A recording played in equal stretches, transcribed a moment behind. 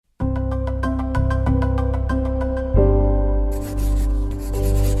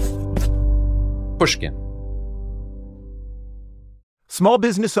Pushkin. Small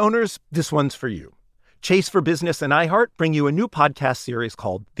business owners, this one's for you. Chase for Business and iHeart bring you a new podcast series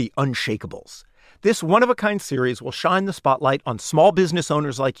called The Unshakables. This one-of-a-kind series will shine the spotlight on small business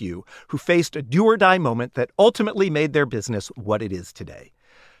owners like you who faced a do-or-die moment that ultimately made their business what it is today.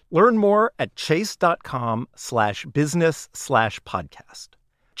 Learn more at chase.com/business/podcast.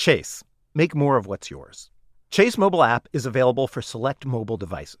 Chase, make more of what's yours. Chase mobile app is available for select mobile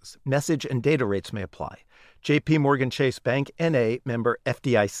devices. Message and data rates may apply. J.P. Morgan Chase Bank, N.A., member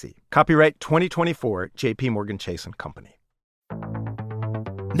FDIC. Copyright 2024, J.P. Morgan Chase & Company.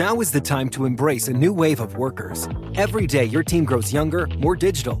 Now is the time to embrace a new wave of workers. Every day, your team grows younger, more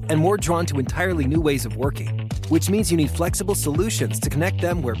digital, and more drawn to entirely new ways of working, which means you need flexible solutions to connect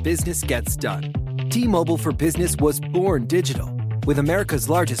them where business gets done. T-Mobile for Business was born digital. With America's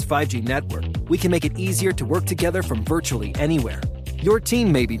largest 5G network, we can make it easier to work together from virtually anywhere. Your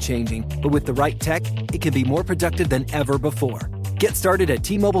team may be changing, but with the right tech, it can be more productive than ever before. Get started at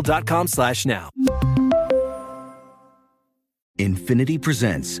T-Mobile.com/now. Infiniti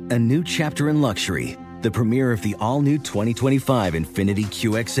presents a new chapter in luxury, the premiere of the all-new 2025 Infiniti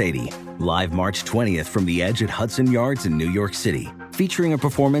QX80, live March 20th from the Edge at Hudson Yards in New York City, featuring a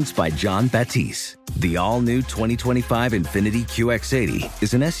performance by John Batiste. The all-new 2025 Infiniti QX80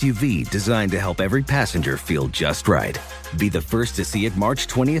 is an SUV designed to help every passenger feel just right. Be the first to see it March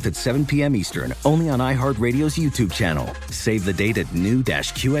 20th at 7 p.m. Eastern, only on iHeartRadio's YouTube channel. Save the date at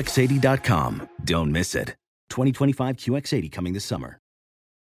new-QX80.com. Don't miss it. 2025 QX80 coming this summer.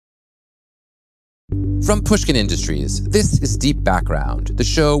 From Pushkin Industries, this is Deep Background, the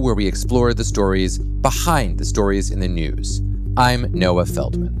show where we explore the stories behind the stories in the news. I'm Noah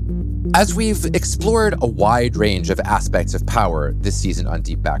Feldman. As we've explored a wide range of aspects of power this season on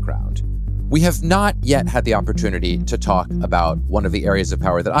Deep Background, we have not yet had the opportunity to talk about one of the areas of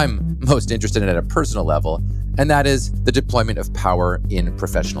power that I'm most interested in at a personal level, and that is the deployment of power in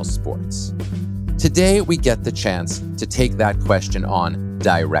professional sports. Today, we get the chance to take that question on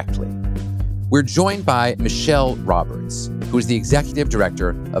directly. We're joined by Michelle Roberts, who is the executive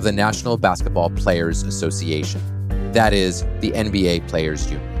director of the National Basketball Players Association. That is the NBA Players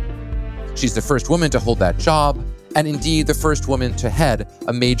Union. She's the first woman to hold that job, and indeed the first woman to head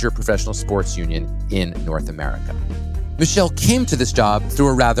a major professional sports union in North America. Michelle came to this job through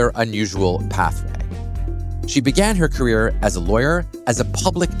a rather unusual pathway. She began her career as a lawyer, as a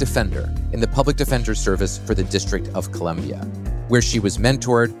public defender in the Public Defender Service for the District of Columbia, where she was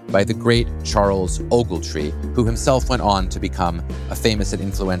mentored by the great Charles Ogletree, who himself went on to become a famous and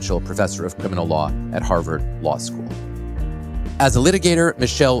influential professor of criminal law at Harvard Law School. As a litigator,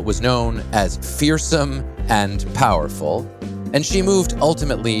 Michelle was known as fearsome and powerful, and she moved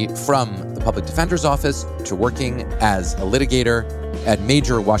ultimately from the Public Defender's Office to working as a litigator at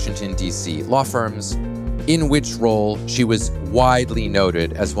major Washington, D.C. law firms, in which role she was widely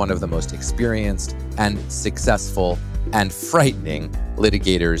noted as one of the most experienced and successful and frightening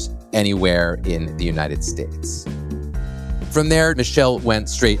litigators anywhere in the United States. From there, Michelle went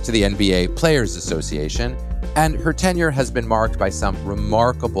straight to the NBA Players Association, and her tenure has been marked by some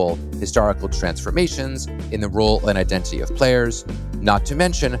remarkable historical transformations in the role and identity of players, not to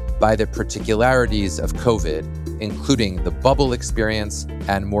mention by the particularities of COVID, including the bubble experience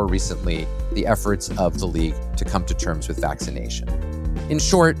and, more recently, the efforts of the league to come to terms with vaccination. In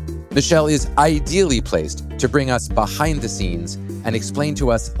short, Michelle is ideally placed to bring us behind the scenes and explain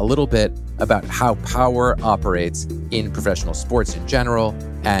to us a little bit about how power operates in professional sports in general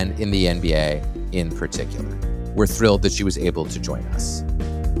and in the NBA in particular. We're thrilled that she was able to join us.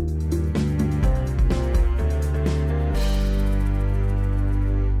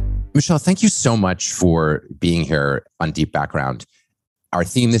 Michelle, thank you so much for being here on Deep Background. Our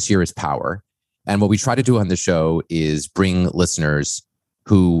theme this year is power. And what we try to do on the show is bring listeners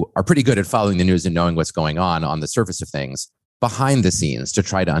who are pretty good at following the news and knowing what's going on the surface of things, behind the scenes to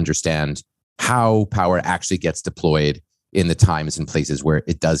try to understand how power actually gets deployed in the times and places where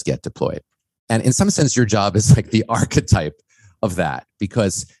it does get deployed. And in some sense, your job is like the archetype of that,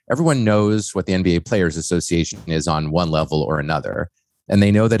 because everyone knows what the NBA Players Association is on one level or another. And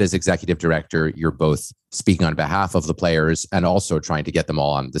they know that as executive director, you're both speaking on behalf of the players and also trying to get them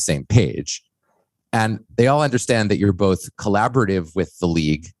all on the same page. And they all understand that you're both collaborative with the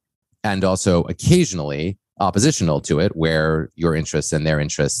league and also occasionally oppositional to it, where your interests and their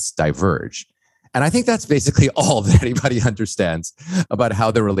interests diverge. And I think that's basically all that anybody understands about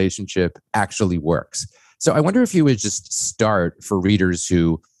how the relationship actually works. So I wonder if you would just start, for readers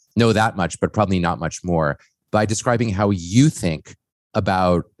who know that much, but probably not much more, by describing how you think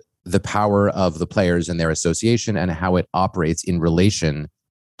about the power of the players and their association and how it operates in relation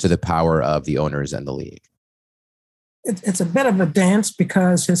to the power of the owners and the league? It's a bit of a dance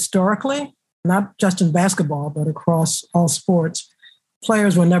because historically, not just in basketball, but across all sports,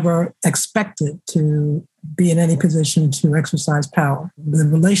 players were never expected to be in any position to exercise power. The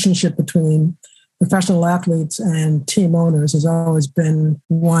relationship between professional athletes and team owners has always been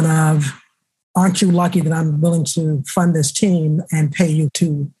one of, aren't you lucky that I'm willing to fund this team and pay you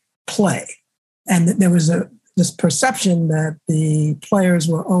to play? And there was this perception that the players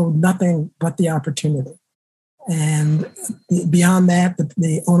were owed nothing but the opportunity. And beyond that,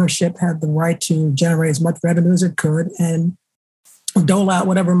 the ownership had the right to generate as much revenue as it could and dole out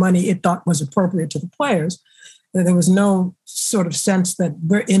whatever money it thought was appropriate to the players. There was no sort of sense that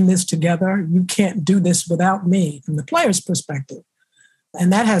we're in this together. You can't do this without me from the players' perspective.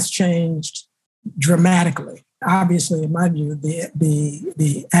 And that has changed dramatically. Obviously, in my view,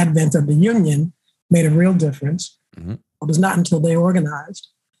 the advent of the union made a real difference. Mm-hmm. It was not until they organized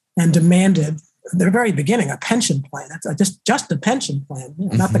and demanded, at the very beginning, a pension plan. That's just a pension plan,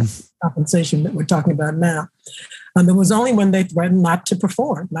 not the compensation that we're talking about now. It was only when they threatened not to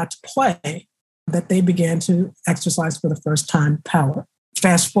perform, not to play, that they began to exercise for the first time power.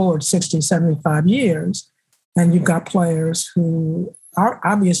 Fast forward 60, 75 years, and you've got players who are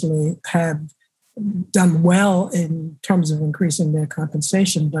obviously have done well in terms of increasing their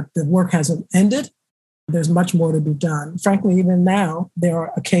compensation, but the work hasn't ended. There's much more to be done. Frankly, even now, there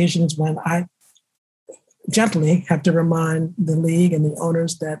are occasions when I gently have to remind the league and the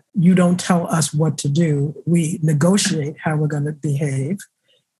owners that you don't tell us what to do. We negotiate how we're going to behave.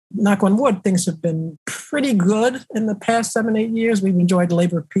 Knock on wood, things have been pretty good in the past 7-8 years. We've enjoyed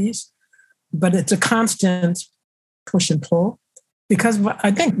labor peace, but it's a constant push and pull because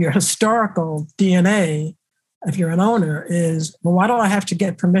I think your historical DNA, if you're an owner, is, well, why do I have to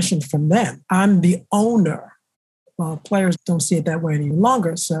get permission from them? I'm the owner. Well, players don't see it that way any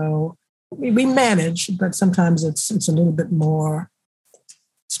longer. So we manage, but sometimes it's a little bit more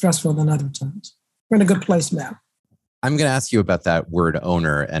stressful than other times. We're in a good place now. I'm going to ask you about that word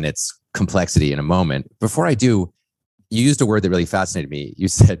owner and its complexity in a moment. Before I do, you used a word that really fascinated me. You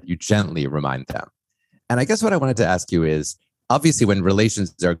said you gently remind them. And I guess what I wanted to ask you is, obviously when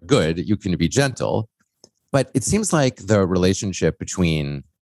relations are good, you can be gentle, but it seems like the relationship between,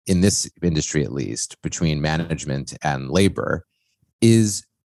 in this industry at least, between management and labor is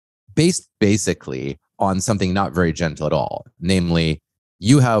based basically on something not very gentle at all. Namely,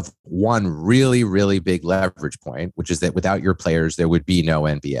 you have one really, really big leverage point, which is that without your players, there would be no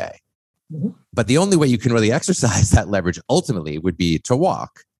NBA. Mm-hmm. But the only way you can really exercise that leverage ultimately would be to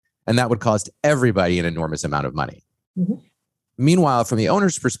walk. And that would cost everybody an enormous amount of money. Mm-hmm. Meanwhile, from the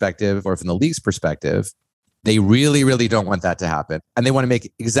owner's perspective or from the league's perspective, they really, really don't want that to happen. And they want to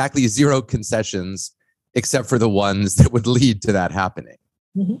make exactly zero concessions except for the ones that would lead to that happening.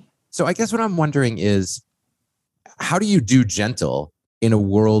 Mm-hmm. So I guess what I'm wondering is, how do you do gentle in a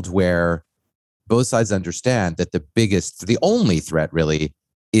world where both sides understand that the only threat really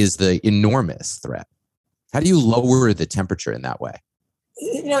is the enormous threat? How do you lower the temperature in that way?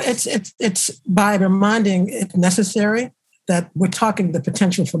 It's by reminding, if necessary, that we're talking the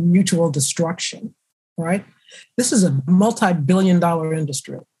potential for mutual destruction, right? This is a multi-billion-dollar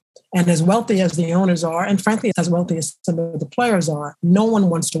industry. And as wealthy as the owners are, and frankly, as wealthy as some of the players are, no one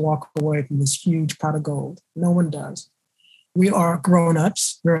wants to walk away from this huge pot of gold. No one does. We are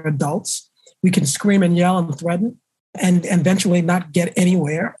grown-ups. We're adults. We can scream and yell and threaten and eventually not get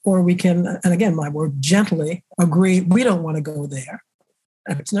anywhere. Or we can, and again, my word, gently agree, we don't want to go there.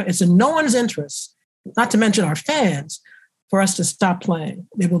 It's in no one's interest, not to mention our fans, for us to stop playing.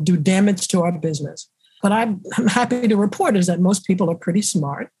 It will do damage to our business. But I'm happy to report is that most people are pretty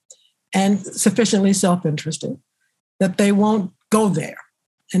smart and sufficiently self-interested that they won't go there.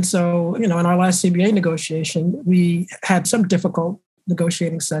 And so, in our last CBA negotiation, we had some difficult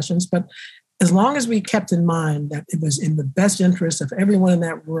negotiating sessions, but as long as we kept in mind that it was in the best interest of everyone in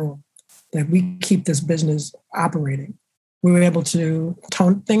that room that we keep this business operating, we were able to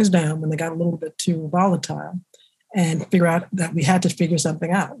tone things down when they got a little bit too volatile and figure out that we had to figure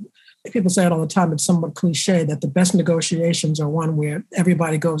something out. People say it all the time, it's somewhat cliche, that the best negotiations are one where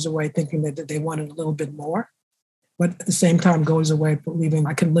everybody goes away thinking that they wanted a little bit more, but at the same time goes away believing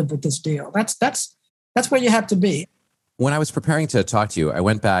I can live with this deal. That's where you have to be. When I was preparing to talk to you, I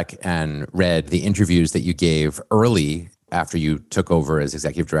went back and read the interviews that you gave early after you took over as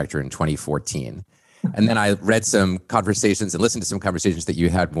executive director in 2014. And then I read some conversations and listened to some conversations that you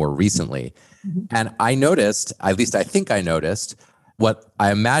had more recently. Mm-hmm. And I noticed, at least I think I noticed, what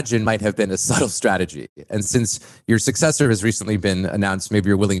I imagine might have been a subtle strategy. And since your successor has recently been announced, maybe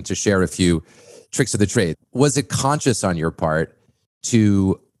you're willing to share a few tricks of the trade. Was it conscious on your part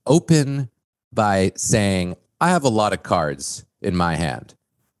to open by saying, I have a lot of cards in my hand,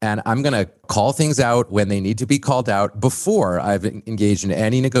 and I'm going to call things out when they need to be called out before I've engaged in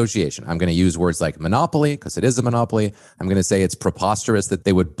any negotiation. I'm going to use words like monopoly, because it is a monopoly. I'm going to say it's preposterous that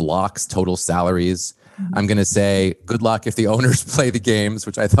they would block total salaries. I'm going to say, good luck if the owners play the games,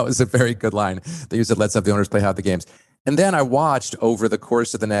 which I thought was a very good line. They said, let's have the owners play half the games. And then I watched over the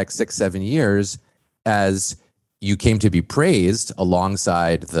course of the next 6-7 years as you came to be praised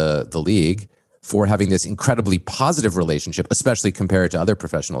alongside the league for having this incredibly positive relationship, especially compared to other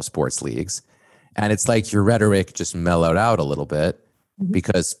professional sports leagues. And it's like your rhetoric just mellowed out a little bit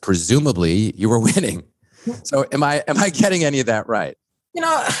because presumably you were winning. So am I getting any of that right? You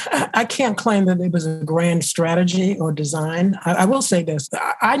know, I can't claim that it was a grand strategy or design. I will say this.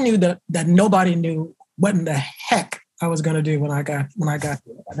 I knew that nobody knew what in the heck I was going to do when I got there,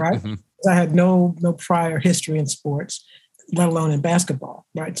 right? Mm-hmm. I had no prior history in sports, let alone in basketball,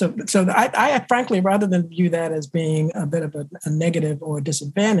 right? So I frankly, rather than view that as being a bit of a negative or a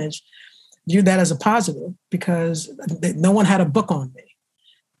disadvantage, view that as a positive because no one had a book on me.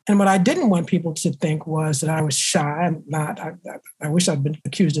 And what I didn't want people to think was that I was shy. I'm not. I wish I'd been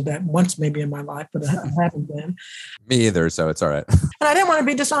accused of that once maybe in my life, but I haven't been. Me either, so it's all right. And I didn't want to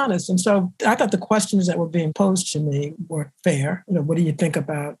be dishonest. And so I thought the questions that were being posed to me were fair. You know, what do you think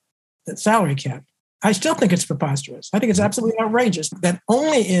about the salary cap? I still think it's preposterous. I think it's absolutely outrageous that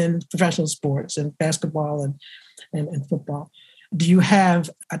only in professional sports and basketball and football do you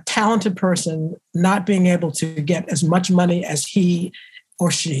have a talented person not being able to get as much money as he or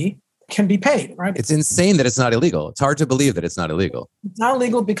she can be paid, right? It's insane that it's not illegal. It's hard to believe that it's not illegal. It's not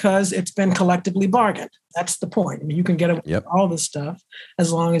illegal because it's been collectively bargained. That's the point. I mean, you can get away with all this stuff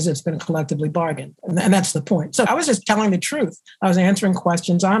as long as it's been collectively bargained. And that's the point. So I was just telling the truth. I was answering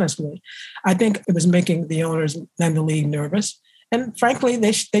questions honestly. I think it was making the owners and the league nervous. And frankly,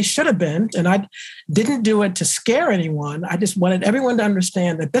 they should have been. And I didn't do it to scare anyone. I just wanted everyone to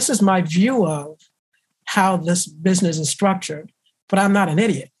understand that this is my view of how this business is structured. But I'm not an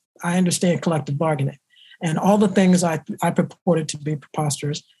idiot. I understand collective bargaining. And all the things I purported to be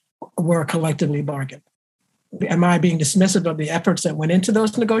preposterous were collectively bargained. Am I being dismissive of the efforts that went into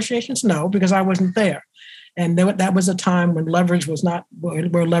those negotiations? No, because I wasn't there. And that was a time when leverage was not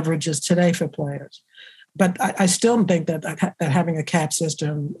where leverage is today for players. But I still think that having a cap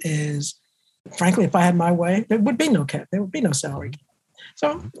system is, frankly, if I had my way, there would be no cap. There would be no salary cap.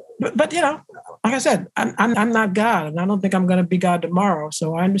 So, but you know, like I said, I'm not God, and I don't think I'm going to be God tomorrow.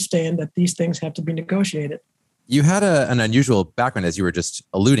 So I understand that these things have to be negotiated. You had an unusual background, as you were just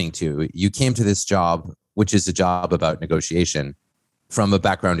alluding to. You came to this job, which is a job about negotiation, from a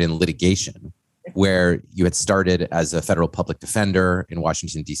background in litigation, where you had started as a federal public defender in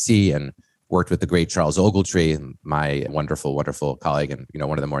Washington, D.C., and worked with the great Charles Ogletree, my wonderful, wonderful colleague, and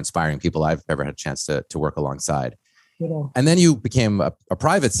one of the more inspiring people I've ever had a chance to work alongside. And then you became a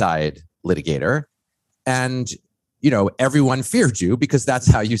private side litigator, and everyone feared you because that's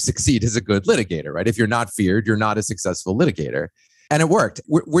how you succeed as a good litigator, right? If you're not feared, you're not a successful litigator. And it worked.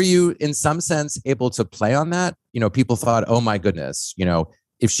 Were you in some sense able to play on that? People thought, oh my goodness,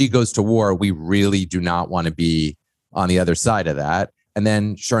 if she goes to war, we really do not want to be on the other side of that. And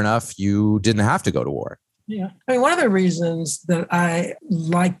then sure enough, you didn't have to go to war. Yeah. I mean, one of the reasons that I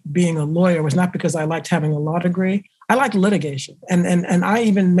liked being a lawyer was not because I liked having a law degree. I like litigation. And I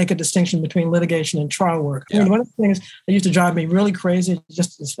even make a distinction between litigation and trial work. Yeah. I mean, one of the things that used to drive me really crazy,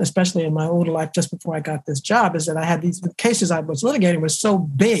 just especially in my older life, just before I got this job, is that I had these cases I was litigating was so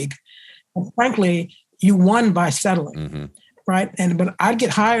big. And frankly, you won by settling. Mm-hmm. Right. But I'd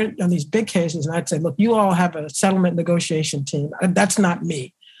get hired on these big cases and I'd say, look, you all have a settlement negotiation team. That's not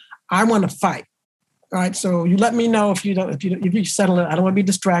me. I want to fight. Right. So you let me know if you settle it. I don't want to be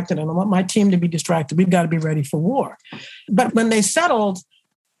distracted. I don't want my team to be distracted. We've got to be ready for war. But when they settled,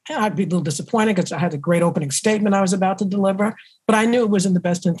 I'd be a little disappointed because I had a great opening statement I was about to deliver. But I knew it was in the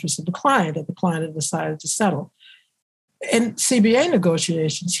best interest of the client that the client had decided to settle. In CBA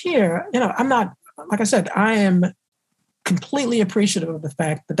negotiations here, I'm not, like I said, I am completely appreciative of the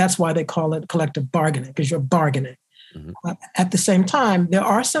fact that that's why they call it collective bargaining, because you're bargaining. Mm-hmm. At the same time, there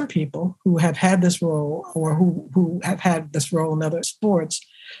are some people who have had this role or who have had this role in other sports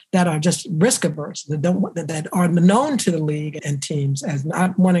that are just risk averse, that are known to the league and teams as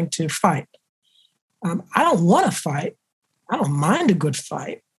not wanting to fight. I don't want to fight. I don't mind a good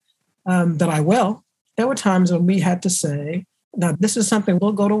fight, that I will. There were times when we had to say, now, this is something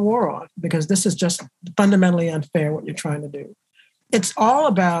we'll go to war on because this is just fundamentally unfair what you're trying to do. It's all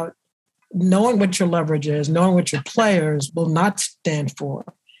about knowing what your leverage is, knowing what your players will not stand for,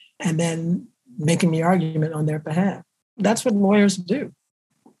 and then making the argument on their behalf. That's what lawyers do.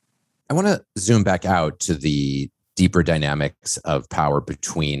 I want to zoom back out to the deeper dynamics of power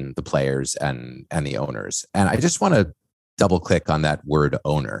between the players and the owners. And I just want to double click on that word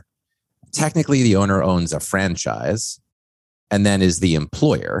owner. Technically, the owner owns a franchise and then is the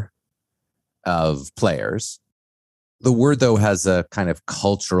employer of players. The word, though, has a kind of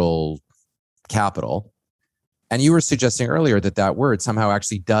cultural capital. And you were suggesting earlier that word somehow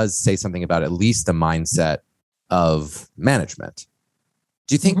actually does say something about at least the mindset of management.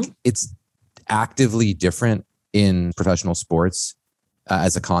 Do you think it's actively different in professional sports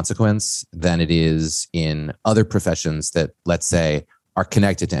as a consequence than it is in other professions that, let's say, are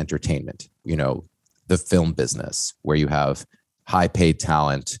connected to entertainment? You know, the film business, where you have high paid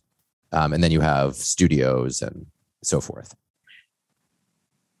talent, and then you have studios and so forth.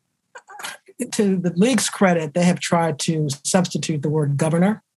 To the league's credit, they have tried to substitute the word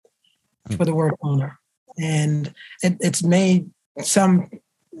governor for the word owner. And it's made some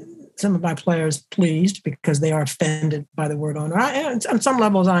of my players pleased because they are offended by the word owner. On some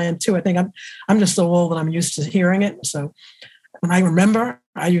levels, I am too. I think I'm just so old that I'm used to hearing it. So when I remember,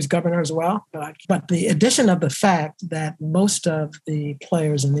 I use governor as well. But the addition of the fact that most of the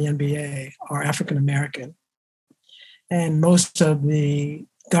players in the NBA are African American and most of the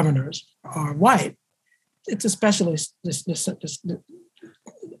governors are white, it's especially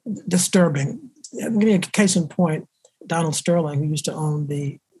disturbing. I'm giving you a case in point. Donald Sterling, who used to own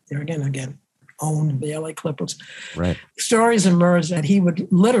owned the LA Clippers. Right. Stories emerged that he would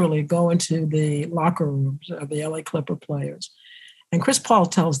literally go into the locker rooms of the LA Clipper players. And Chris Paul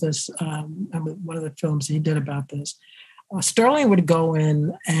tells this, one of the films he did about this. Sterling would go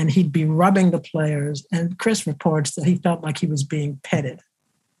in and he'd be rubbing the players, and Chris reports that he felt like he was being petted.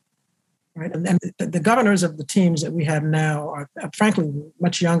 Right. And the governors of the teams that we have now are frankly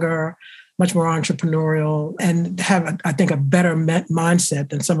much younger, much more entrepreneurial, and have, I think, a better mindset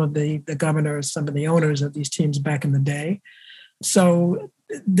than some of the governors, some of the owners of these teams back in the day. So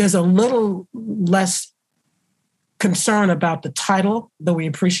there's a little less concern about the title, though we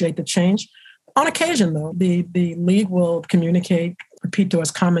appreciate the change. On occasion, though, the league will repeat to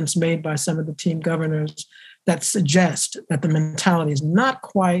us comments made by some of the team governors that suggest that the mentality is not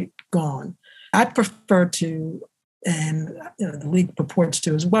quite gone. I prefer to, and the league purports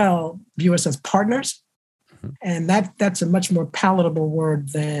to as well, view us as partners. And that's a much more palatable word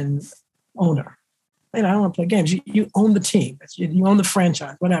than owner. I don't want to play games. You own the team. You own the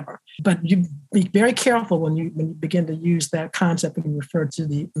franchise, whatever. But you be very careful when you begin to use that concept and refer to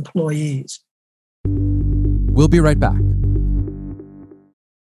the employees. We'll be right back.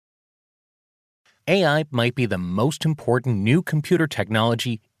 AI might be the most important new computer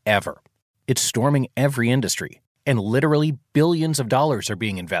technology ever. It's storming every industry, and literally billions of dollars are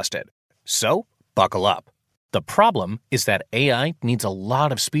being invested. So, buckle up. The problem is that AI needs a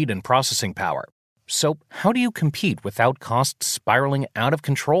lot of speed and processing power. So, how do you compete without costs spiraling out of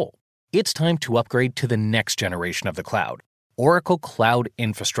control? It's time to upgrade to the next generation of the cloud, Oracle Cloud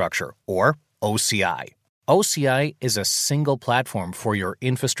Infrastructure, or OCI. OCI is a single platform for your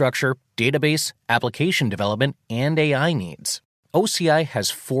infrastructure, database, application development, and AI needs. OCI has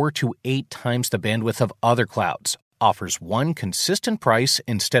 4 to 8 times the bandwidth of other clouds, offers one consistent price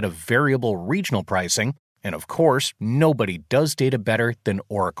instead of variable regional pricing, and of course, nobody does data better than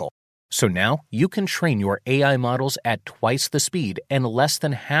Oracle. So now you can train your AI models at twice the speed and less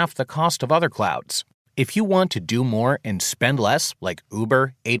than half the cost of other clouds. If you want to do more and spend less, like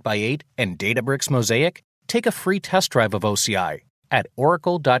Uber, 8x8, and Databricks Mosaic, take a free test drive of OCI at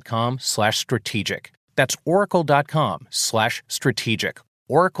oracle.com/strategic. That's oracle.com/strategic.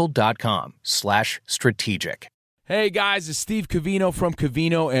 oracle.com/strategic. Hey guys, it's Steve Covino from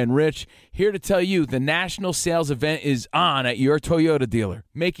Covino and Rich, here to tell you the national sales event is on at your Toyota dealer,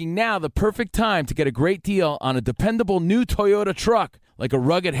 making now the perfect time to get a great deal on a dependable new Toyota truck, like a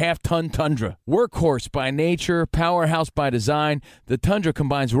rugged half-ton Tundra. Workhorse by nature, powerhouse by design, the Tundra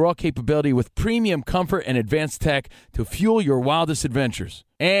combines raw capability with premium comfort and advanced tech to fuel your wildest adventures.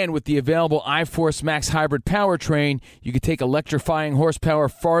 And with the available iForce Max hybrid powertrain, you can take electrifying horsepower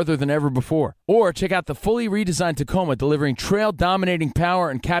farther than ever before. Or check out the fully redesigned Tacoma, delivering trail-dominating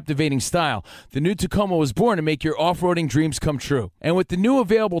power and captivating style. The new Tacoma was born to make your off-roading dreams come true. And with the new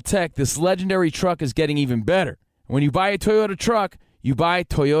available tech, this legendary truck is getting even better. When you buy a Toyota truck, you buy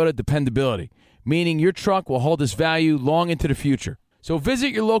Toyota dependability, meaning your truck will hold its value long into the future. So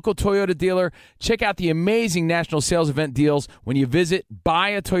visit your local Toyota dealer. Check out the amazing national sales event deals when you visit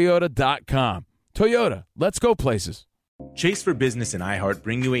buyatoyota.com. Toyota, let's go places. Chase for Business and iHeart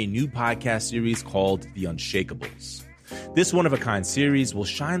bring you a new podcast series called The Unshakables. This one-of-a-kind series will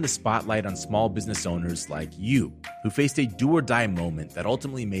shine the spotlight on small business owners like you, who faced a do-or-die moment that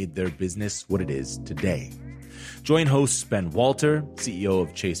ultimately made their business what it is today. Join hosts Ben Walter, CEO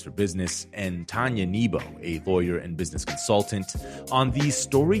of Chase for Business, and Tanya Nebo, a lawyer and business consultant, on these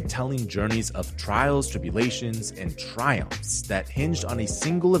storytelling journeys of trials, tribulations, and triumphs that hinged on a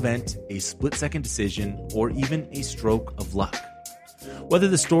single event, a split-second decision, or even a stroke of luck. Whether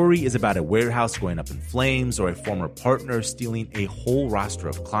the story is about a warehouse going up in flames or a former partner stealing a whole roster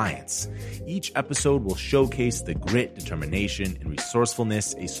of clients, each episode will showcase the grit, determination, and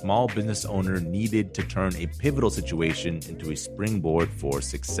resourcefulness a small business owner needed to turn a pivotal situation into a springboard for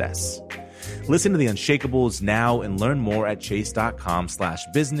success. Listen to The Unshakables now and learn more at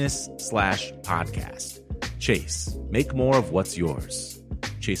chase.com/business/podcast. Chase, make more of what's yours.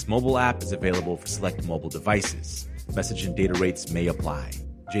 Chase mobile app is available for select mobile devices. Message and data rates may apply.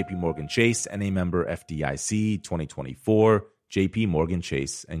 JP Morgan Chase, NA member FDIC, 2024, JP Morgan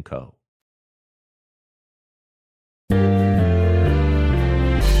Chase & Co.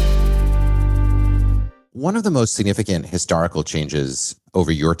 One of the most significant historical changes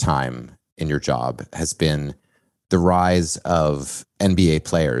over your time in your job has been the rise of NBA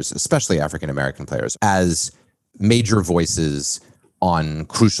players, especially African-American players, as major voices on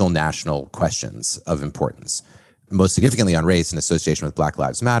crucial national questions of importance. Most significantly on race in association with Black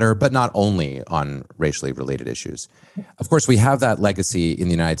Lives Matter, but not only on racially related issues. Of course, we have that legacy in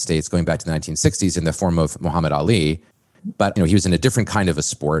the United States going back to the 1960s in the form of Muhammad Ali, but he was in a different kind of a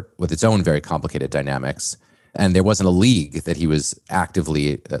sport with its own very complicated dynamics, and there wasn't a league that he was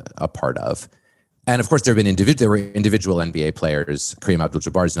actively a part of. And of course, there were individual NBA players. Kareem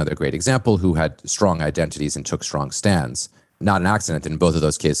Abdul-Jabbar is another great example, who had strong identities and took strong stands. Not an accident that in both of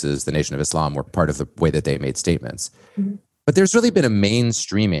those cases, the Nation of Islam were part of the way that they made statements. Mm-hmm. But there's really been a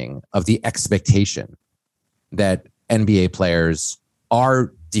mainstreaming of the expectation that NBA players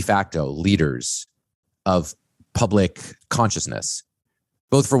are de facto leaders of public consciousness,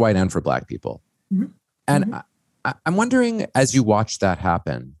 both for white and for Black people. Mm-hmm. And I'm wondering, as you watch that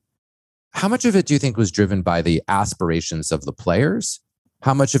happen, how much of it do you think was driven by the aspirations of the players?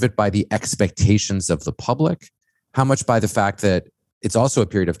 How much of it by the expectations of the public? How much by the fact that it's also a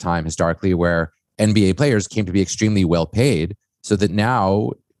period of time historically where NBA players came to be extremely well paid, so that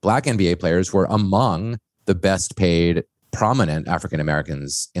now Black NBA players were among the best paid, prominent African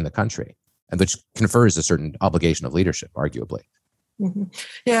Americans in the country, and which confers a certain obligation of leadership, arguably. Mm-hmm.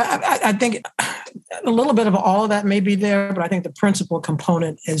 Yeah, I think a little bit of all of that may be there, but I think the principal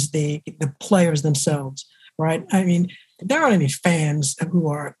component is the players themselves, right? I mean, there aren't any fans who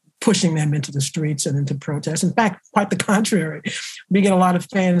are pushing them into the streets and into protests. In fact, quite the contrary. We get a lot of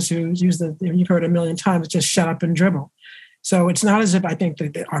fans who use you've heard a million times, just shut up and dribble. So it's not as if I think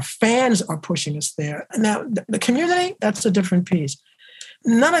that our fans are pushing us there. Now, the community, that's a different piece.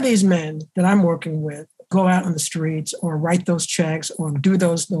 None of these men that I'm working with go out on the streets or write those checks or do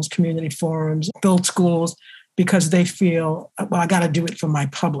those community forums, build schools because they feel, well, I got to do it for my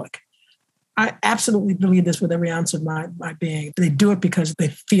public. I absolutely believe this with every ounce of my being. They do it because they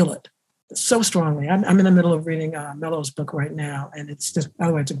feel it so strongly. I'm in the middle of reading Mello's book right now, and it's just, by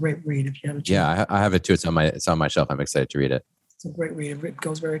the way, it's a great read if you have a chance. Yeah, I have it too. It's on my shelf. I'm excited to read it. It's a great read. It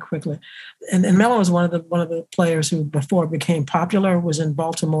goes very quickly. And Mello is one of the players who, before it became popular, was in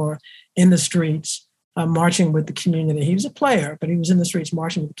Baltimore in the streets, marching with the community. He was a player, but he was in the streets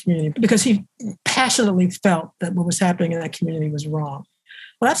marching with the community because he passionately felt that what was happening in that community was wrong.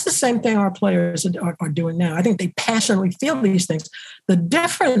 Well, that's the same thing our players are doing now. I think they passionately feel these things. The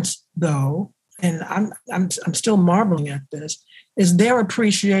difference, though, and I'm still marveling at this, is their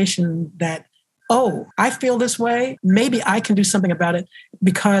appreciation that, oh, I feel this way. Maybe I can do something about it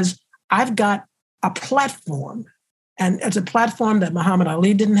because I've got a platform. And it's a platform that Muhammad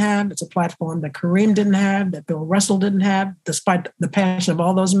Ali didn't have. It's a platform that Kareem didn't have, that Bill Russell didn't have, despite the passion of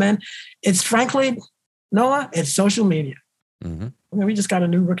all those men. It's frankly, Noah, it's social media. Mm-hmm. I mean, we just got a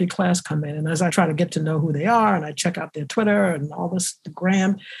new rookie class come in. And as I try to get to know who they are and I check out their Twitter and all this, the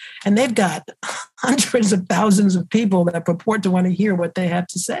gram, and they've got hundreds of thousands of people that purport to want to hear what they have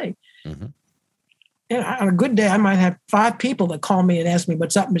to say. Mm-hmm. On a good day, I might have 5 people that call me and ask me,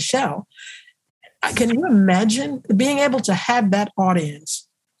 what's up, Michelle? Can you imagine being able to have that audience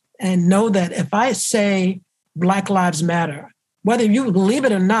and know that if I say Black Lives Matter, whether you believe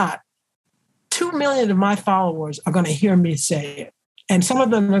it or not, 2 million of my followers are going to hear me say it. And some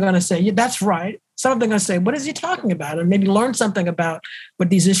of them are going to say, yeah, that's right. Some of them are going to say, what is he talking about? And maybe learn something about what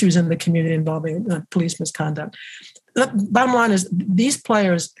these issues in the community involving police misconduct. The bottom line is these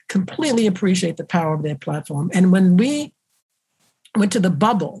players completely appreciate the power of their platform. And when we went to the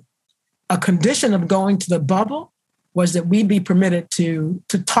bubble, a condition of going to the bubble was that we be permitted to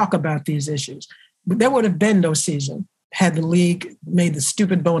talk about these issues. But there would have been no season had the league made the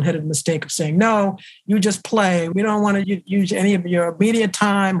stupid boneheaded mistake of saying, no, you just play. We don't want to use any of your media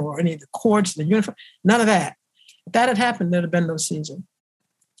time or any of the courts, the uniform, none of that. If that had happened, there'd have been no season.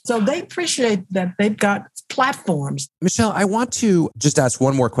 So they appreciate that they've got platforms. Michelle, I want to just ask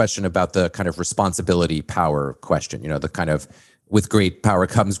one more question about the kind of responsibility power question, the kind of with great power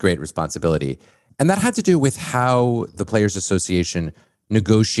comes great responsibility. And that had to do with how the Players Association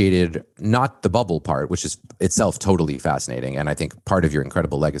negotiated not the bubble part, which is itself totally fascinating, and I think part of your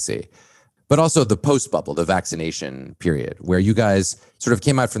incredible legacy, but also the post-bubble, the vaccination period, where you guys sort of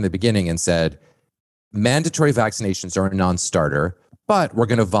came out from the beginning and said, mandatory vaccinations are a non-starter, but we're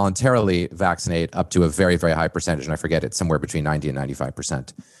going to voluntarily vaccinate up to a very, very high percentage, and I forget, it's somewhere between 90 and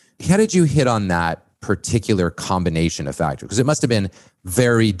 95%. How did you hit on that particular combination of factors? Because it must have been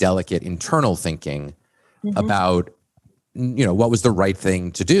very delicate internal thinking about what was the right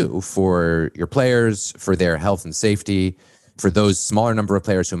thing to do for your players, for their health and safety, for those smaller number of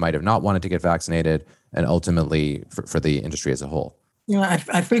players who might have not wanted to get vaccinated, and ultimately for the industry as a whole.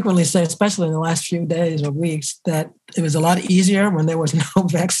 I frequently say, especially in the last few days or weeks, that it was a lot easier when there was no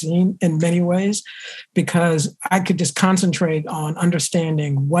vaccine in many ways, because I could just concentrate on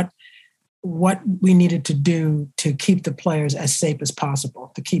understanding what we needed to do to keep the players as safe as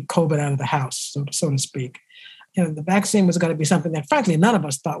possible, to keep COVID out of the house, so to speak. The vaccine was going to be something that, frankly, none of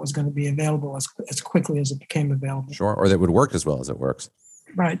us thought was going to be available as quickly as it became available. Sure, or that would work as well as it works.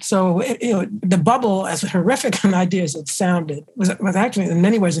 Right. So, the bubble, as horrific an idea as it sounded, was actually in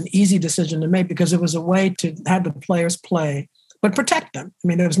many ways an easy decision to make, because it was a way to have the players play, but protect them. I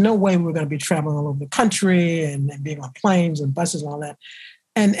mean, there was no way we were going to be traveling all over the country and being on planes and buses and all that.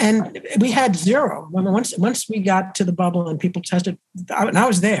 And we had zero. Once we got to the bubble and people tested, and I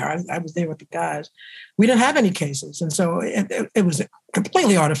was there. I was there with the guys. We didn't have any cases, and so it was a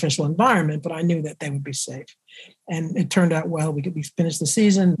completely artificial environment. But I knew that they would be safe, and it turned out well. We finished the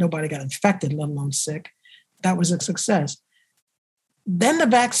season. Nobody got infected, let alone sick. That was a success. Then the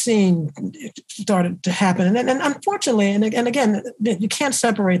vaccine started to happen, and unfortunately, and again, you can't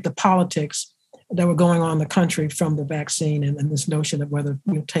separate the politics that were going on in the country from the vaccine and this notion of whether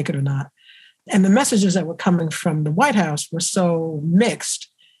you'll take it or not. And the messages that were coming from the White House were so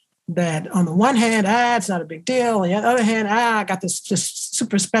mixed that on the one hand, it's not a big deal. On the other hand, I got this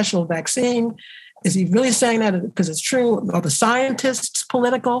super special vaccine. Is he really saying that because it's true? Are the scientists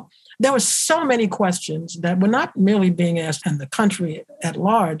political? There were so many questions that were not merely being asked in the country at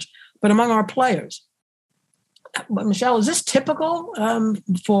large, but among our players. But Michelle, is this typical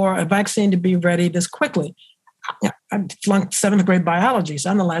for a vaccine to be ready this quickly? I flunked 7th grade biology,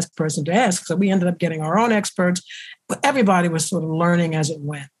 so I'm the last person to ask. So we ended up getting our own experts, but everybody was sort of learning as it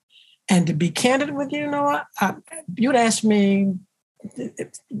went. And to be candid with you, Noah, you'd ask me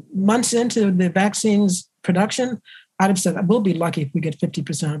months into the vaccine's production, I'd have said, we'll be lucky if we get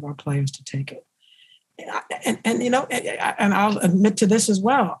 50% of our players to take it. And I'll admit to this as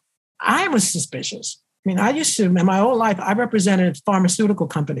well. I was suspicious. I mean, I used to, in my whole life, I represented pharmaceutical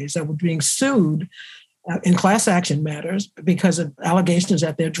companies that were being sued in class action matters because of allegations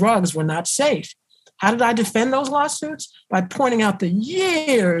that their drugs were not safe. How did I defend those lawsuits? By pointing out the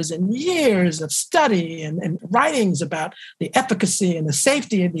years and years of study and writings about the efficacy and the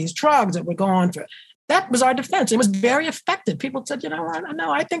safety of these drugs that would go on for. That was our defense. It was very effective. People said,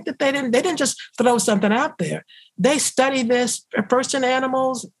 I think that they didn't just throw something out there. They studied this first in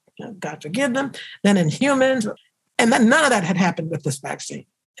animals, God forgive them, then in humans. And then none of that had happened with this vaccine.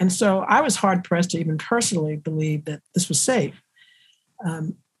 And so I was hard pressed to even personally believe that this was safe.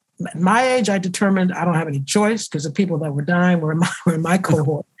 At my age, I determined I don't have any choice because the people that were dying were in my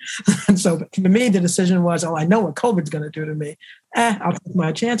cohort. And so for me, the decision was, I know what COVID's going to do to me. I'll take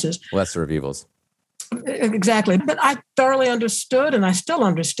my chances. Lesser of evils. Exactly. But I thoroughly understood, and I still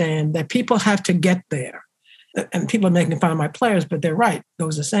understand, that people have to get there. And people are making fun of my players, but they're right.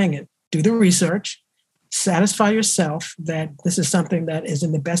 Those are saying it. Do the research. Satisfy yourself that this is something that is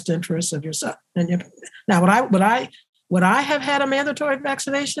in the best interest of yourself. And now, would I have had a mandatory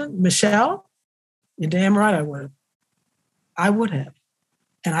vaccination? Michelle, you're damn right I would have. I would have.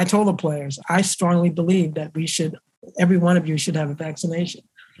 And I told the players, I strongly believe that every one of you should have a vaccination.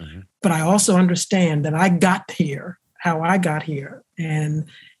 Mm-hmm. But I also understand that I got here, how I got here, and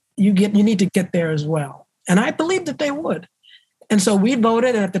you need to get there as well. And I believe that they would. And so we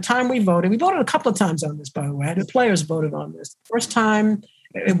voted, and at the time we voted a couple of times on this, by the way. The players voted on this. First time,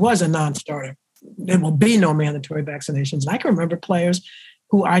 it was a non-starter. There will be no mandatory vaccinations. And I can remember players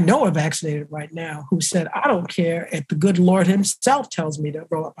who I know are vaccinated right now who said, I don't care if the good Lord himself tells me to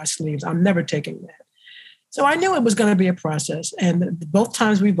roll up my sleeves. I'm never taking that. So I knew it was going to be a process. And both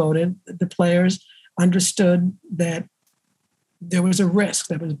times we voted, the players understood that there was a risk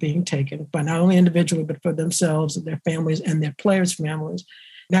that was being taken by not only individually, but for themselves and their families and their players' families.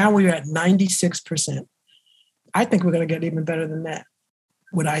 Now we're at 96%. I think we're going to get even better than that.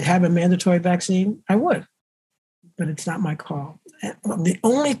 Would I have a mandatory vaccine? I would, but it's not my call. The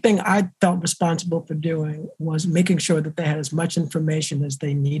only thing I felt responsible for doing was making sure that they had as much information as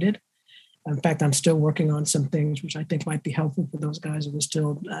they needed. In fact, I'm still working on some things which I think might be helpful for those guys who are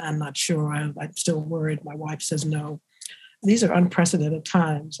still, I'm not sure, I'm still worried. My wife says no. These are unprecedented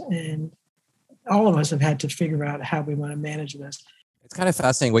times, and all of us have had to figure out how we want to manage this. It's kind of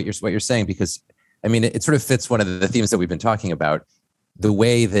fascinating what you're saying, because, I mean, it sort of fits one of the themes that we've been talking about. The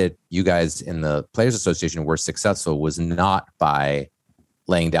way that you guys in the Players Association were successful was not by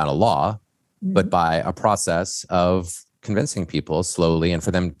laying down a law, but by a process of convincing people slowly, and for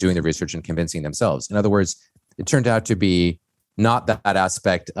them doing the research and convincing themselves. In other words, it turned out to be not that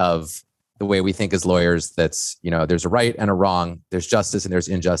aspect of the way we think as lawyers, that's, there's a right and a wrong, there's justice and there's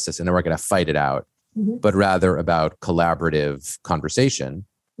injustice, and then we're going to fight it out, but rather about collaborative conversation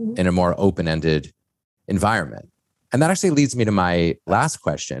in a more open-ended environment. And that actually leads me to my last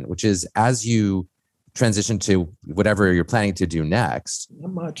question, which is, as you transition to whatever you're planning to do next,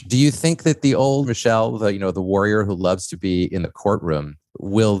 Not much. Do you think that the old Michelle, the warrior who loves to be in the courtroom,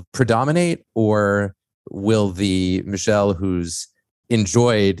 will predominate, or will the Michelle who's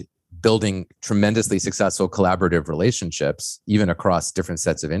enjoyed building tremendously successful collaborative relationships, even across different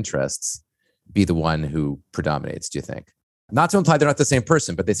sets of interests, be the one who predominates, do you think? Not to imply they're not the same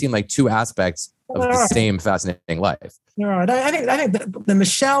person, but they seem like two aspects of the same fascinating life. Right. I think the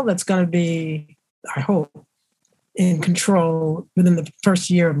Michelle that's going to be, I hope, in control within the first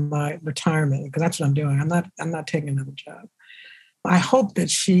year of my retirement, because that's what I'm doing. I'm not taking another job. I hope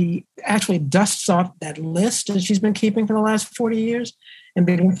that she actually dusts off that list that she's been keeping for the last 40 years and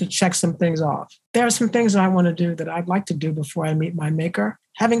begins to check some things off. There are some things I want to do that I'd like to do before I meet my maker.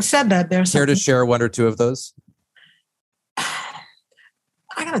 Having said that, there's care to share one or two of those?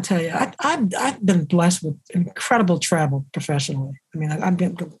 I got to tell you, I've been blessed with incredible travel professionally. I mean, I've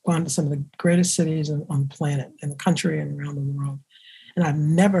gone to some of the greatest cities on the planet, in the country and around the world. And I've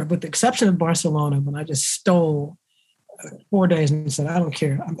never, with the exception of Barcelona, when I just stole 4 days and said, I don't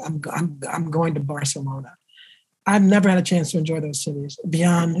care, I'm going to Barcelona. I've never had a chance to enjoy those cities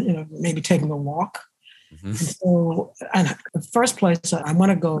beyond, maybe taking a walk. And so the first place, I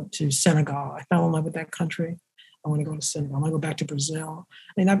want to go to Senegal. I fell in love with that country. I want to go to Senegal. I want to go back to Brazil.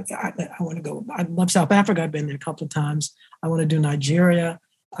 I mean, I want to go. I love South Africa. I've been there a couple of times. I want to do Nigeria.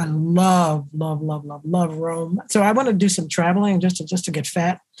 I love Rome. So I want to do some traveling just to get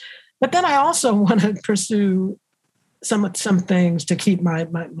fat. But then I also want to pursue some things to keep my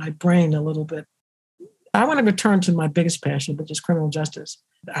brain a little bit. I want to return to my biggest passion, which is criminal justice.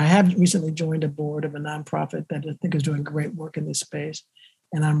 I have recently joined a board of a nonprofit that I think is doing great work in this space.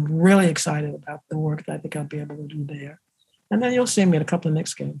 And I'm really excited about the work that I think I'll be able to do there. And then you'll see me at a couple of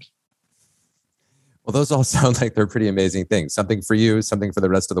Knicks games. Well, those all sound like they're pretty amazing things. Something for you, something for the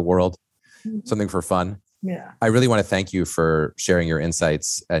rest of the world, something for fun. Yeah. I really want to thank you for sharing your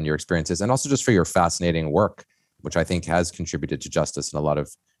insights and your experiences, and also just for your fascinating work, which I think has contributed to justice in a lot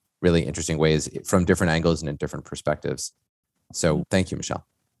of really interesting ways from different angles and in different perspectives. So thank you, Michelle.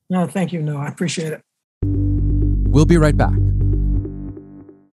 No, thank you. No, I appreciate it. We'll be right back.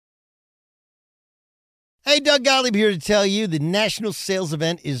 Hey, Doug Gottlieb here to tell you the national sales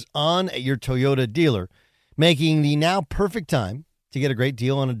event is on at your Toyota dealer, making the now perfect time to get a great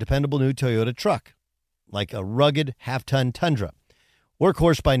deal on a dependable new Toyota truck, like a rugged half-ton Tundra.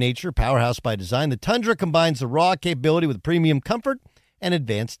 Workhorse by nature, powerhouse by design, the Tundra combines the raw capability with premium comfort and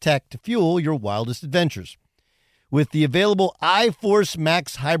advanced tech to fuel your wildest adventures. With the available iForce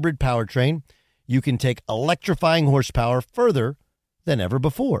Max hybrid powertrain, you can take electrifying horsepower further than ever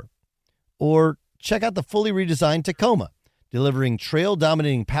before. Or check out the fully redesigned Tacoma. Delivering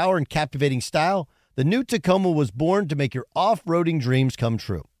trail-dominating power and captivating style, the new Tacoma was born to make your off-roading dreams come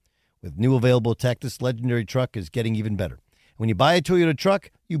true. With new available tech, this legendary truck is getting even better. When you buy a Toyota truck,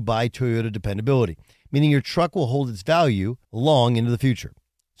 you buy Toyota dependability, meaning your truck will hold its value long into the future.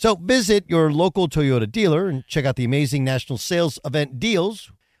 So visit your local Toyota dealer and check out the amazing national sales event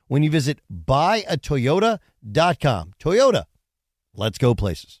deals when you visit buyatoyota.com. Toyota, let's go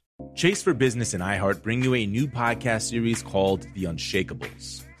places. Chase for Business and iHeart bring you a new podcast series called The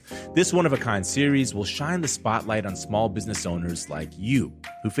Unshakables. This one-of-a-kind series will shine the spotlight on small business owners like you,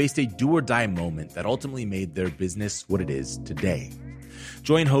 who faced a do-or-die moment that ultimately made their business what it is today.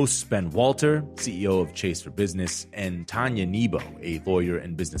 Join hosts Ben Walter, CEO of Chase for Business, and Tanya Nebo, a lawyer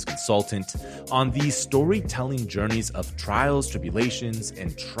and business consultant, on these storytelling journeys of trials, tribulations,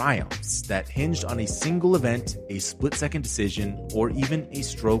 and triumphs that hinged on a single event, a split-second decision, or even a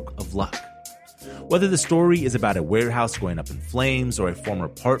stroke of luck. Whether the story is about a warehouse going up in flames or a former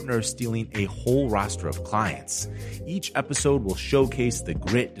partner stealing a whole roster of clients, each episode will showcase the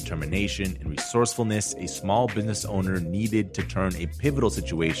grit, determination, and resourcefulness a small business owner needed to turn a pivotal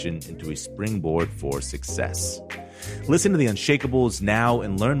situation into a springboard for success. Listen to The Unshakables now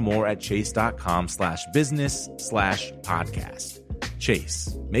and learn more at chase.com/business/podcast.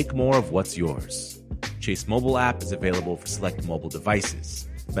 Chase, make more of what's yours. Chase mobile app is available for select mobile devices.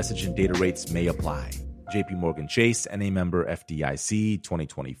 Message and data rates may apply. JP Morgan Chase, NA member FDIC,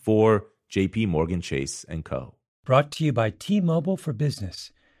 2024, JP Morgan Chase & Co. Brought to you by T-Mobile for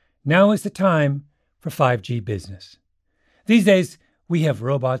Business. Now is the time for 5G business. These days, we have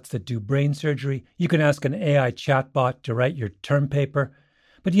robots that do brain surgery. You can ask an AI chatbot to write your term paper.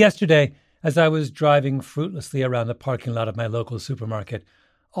 But yesterday, as I was driving fruitlessly around the parking lot of my local supermarket,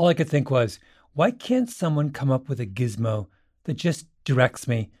 all I could think was, why can't someone come up with a gizmo that just directs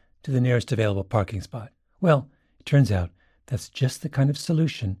me to the nearest available parking spot? Well, it turns out that's just the kind of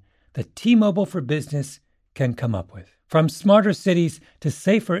solution that T-Mobile for Business can come up with. From smarter cities to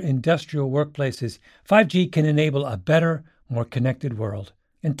safer industrial workplaces, 5G can enable a better, more connected world.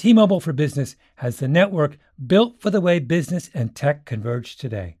 And T-Mobile for Business has the network built for the way business and tech converge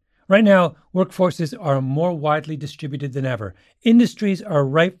today. Right now, workforces are more widely distributed than ever. Industries are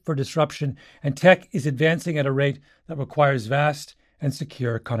ripe for disruption, and tech is advancing at a rate that requires vast and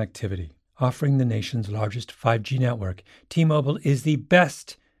secure connectivity. Offering the nation's largest 5G network, T-Mobile is the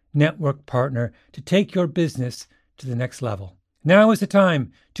best network partner to take your business to the next level. Now is the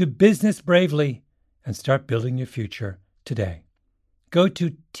time to business bravely and start building your future today. Go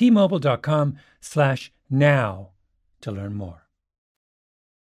to T-Mobile.com/now to learn more.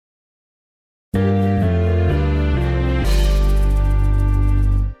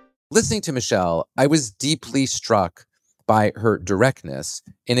 Listening to Michelle, I was deeply struck by her directness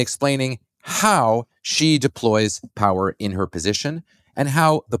in explaining how she deploys power in her position and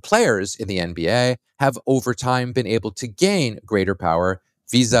how the players in the NBA have over time been able to gain greater power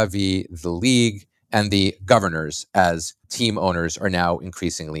vis-a-vis the league and the governors, as team owners are now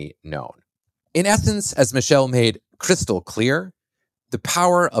increasingly known. In essence, as Michelle made crystal clear, the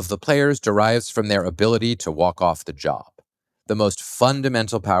power of the players derives from their ability to walk off the job, the most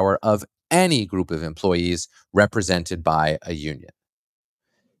fundamental power of any group of employees represented by a union.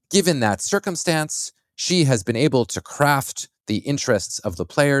 Given that circumstance, she has been able to craft the interests of the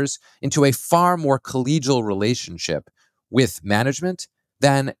players into a far more collegial relationship with management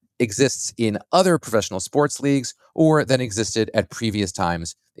than exists in other professional sports leagues or than existed at previous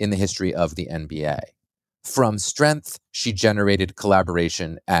times in the history of the NBA. From strength, she generated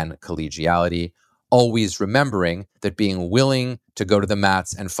collaboration and collegiality, always remembering that being willing to go to the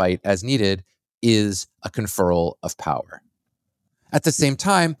mats and fight as needed is a conferral of power. At the same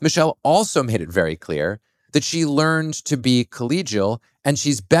time, Michelle also made it very clear that she learned to be collegial, and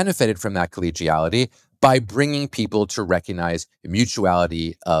she's benefited from that collegiality by bringing people to recognize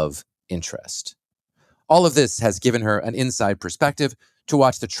mutuality of interest. All of this has given her an inside perspective to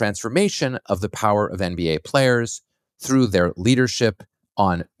watch the transformation of the power of NBA players through their leadership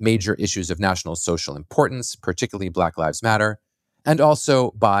on major issues of national social importance, particularly Black Lives Matter, and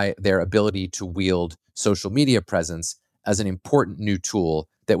also by their ability to wield social media presence as an important new tool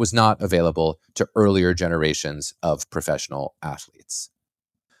that was not available to earlier generations of professional athletes.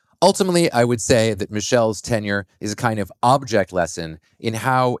 Ultimately, I would say that Michelle's tenure is a kind of object lesson in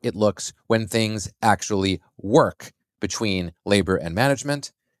how it looks when things actually work between labor and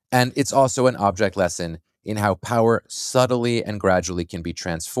management, and it's also an object lesson in how power subtly and gradually can be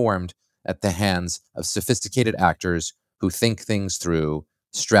transformed at the hands of sophisticated actors who think things through,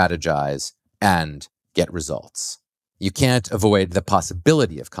 strategize, and get results. You can't avoid the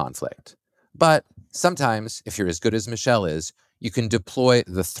possibility of conflict, but sometimes, if you're as good as Michelle is, you can deploy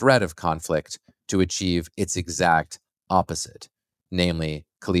the threat of conflict to achieve its exact opposite, namely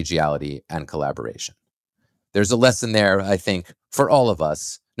collegiality and collaboration. There's a lesson there, I think, for all of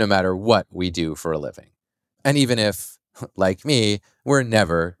us, no matter what we do for a living. And even if, like me, we're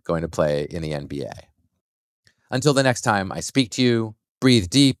never going to play in the NBA. Until the next time I speak to you, breathe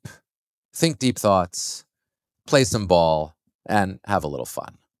deep, think deep thoughts, play some ball, and have a little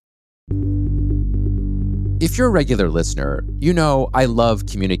fun. If you're a regular listener, you know I love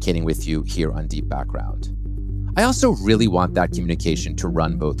communicating with you here on Deep Background. I also really want that communication to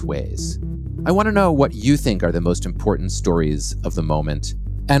run both ways. I want to know what you think are the most important stories of the moment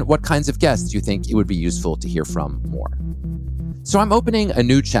and what kinds of guests you think it would be useful to hear from more. So I'm opening a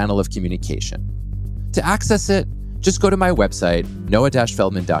new channel of communication. To access it, just go to my website,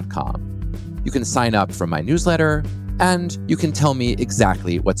 noah-feldman.com. You can sign up for my newsletter, and you can tell me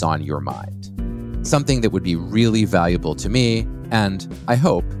exactly what's on your mind. Something that would be really valuable to me, and I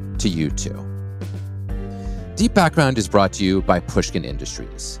hope to you too. Deep Background is brought to you by Pushkin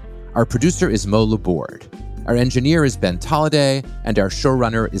Industries. Our producer is Mo Laborde. Our engineer is Ben Tolliday, and our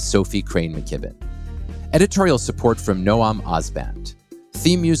showrunner is Sophie Crane-McKibben. Editorial support from Noam Osband.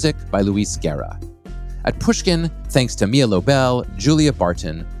 Theme music by Luis Guerra. At Pushkin, thanks to Mia Lobel, Julia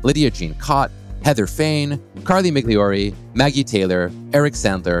Barton, Lydia Jean Cott, Heather Fain, Carly Migliori, Maggie Taylor, Eric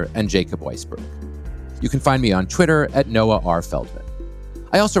Sandler, and Jacob Weisberg. You can find me on Twitter at Noah R. Feldman.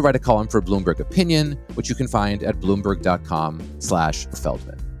 I also write a column for Bloomberg Opinion, which you can find at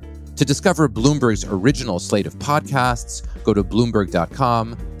bloomberg.com/Feldman. To discover Bloomberg's original slate of podcasts, go to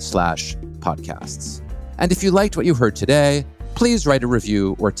bloomberg.com/podcasts. And if you liked what you heard today, please write a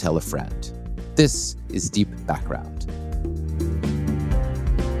review or tell a friend. This is Deep Background.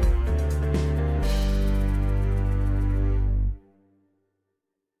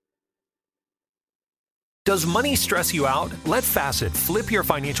 Does money stress you out? Let Facet flip your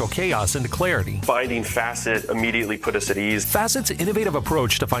financial chaos into clarity. Finding Facet immediately put us at ease. Facet's innovative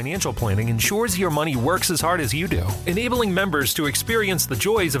approach to financial planning ensures your money works as hard as you do, enabling members to experience the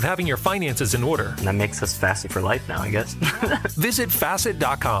joys of having your finances in order. And that makes us Facet for life now, I guess. Visit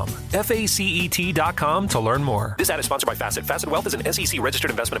Facet.com, FACET.com to learn more. This ad is sponsored by Facet. Facet Wealth is an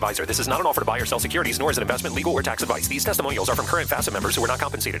SEC-registered investment advisor. This is not an offer to buy or sell securities, nor is it investment, legal, or tax advice. These testimonials are from current Facet members who are not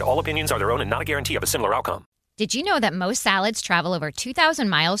compensated. All opinions are their own and not a guarantee of a similar outcome. Did you know that most salads travel over 2,000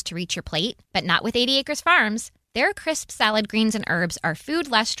 miles to reach your plate? But not with 80 Acres Farms. Their crisp salad greens and herbs are food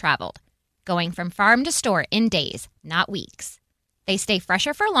less traveled, going from farm to store in days, not weeks. They stay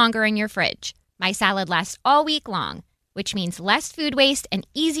fresher for longer in your fridge. My salad lasts all week long, which means less food waste and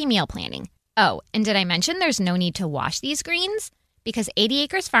easy meal planning. Oh, and did I mention there's no need to wash these greens? Because 80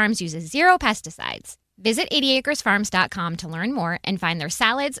 Acres Farms uses 0 pesticides. Visit 80acresfarms.com to learn more and find their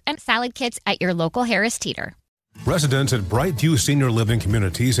salads and salad kits at your local Harris Teeter. Residents at Brightview Senior Living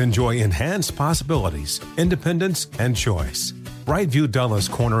Communities enjoy enhanced possibilities, independence, and choice. Brightview Dulles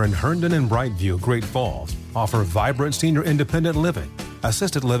Corner in Herndon and Brightview, Great Falls, offer vibrant senior independent living,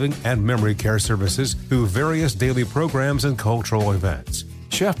 assisted living, and memory care services through various daily programs and cultural events.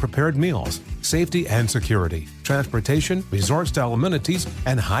 Chef-prepared meals, safety and security, transportation, resort-style amenities,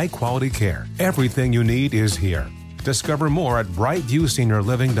 and high-quality care. Everything you need is here. Discover more at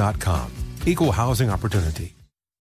brightviewseniorliving.com. Equal housing opportunity.